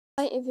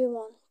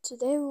Everyone,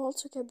 today we will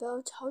talk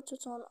about how to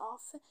turn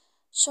off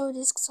show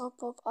desktop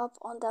pop-up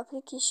on the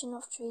application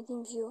of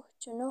TradingView.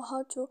 To know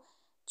how to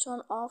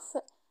turn off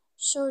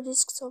show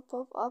desktop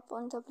pop-up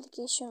on the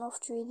application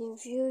of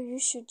TradingView, you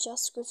should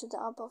just go to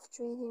the app of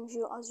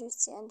TradingView as you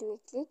see and we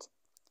click.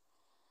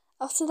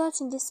 After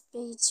that, in this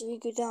page we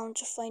go down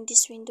to find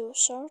this window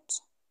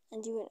chart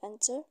and you will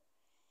enter.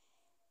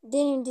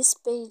 Then in this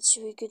page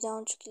we go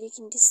down to click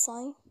in this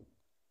sign.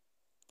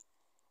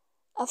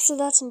 After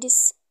that, in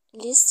this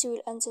list you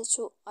will enter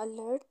to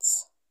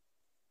alerts.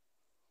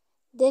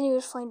 Then you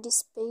will find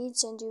this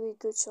page and you will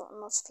go to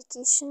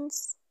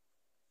notifications,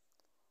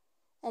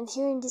 and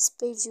here in this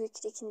page you will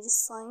click in this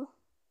sign,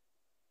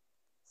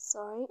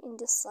 in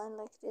this sign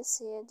like this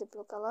here, the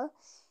blue color.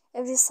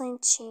 If this sign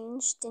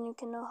change, then you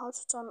can know how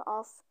to turn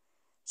off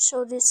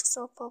show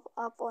desktop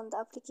pop-up on the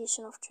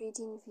application of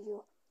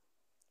TradingView.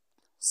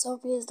 So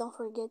please don't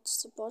forget to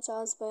support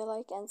us by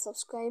like and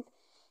subscribe.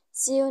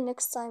 See you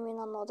next time in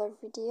another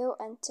video,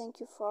 and thank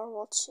you for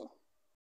watching.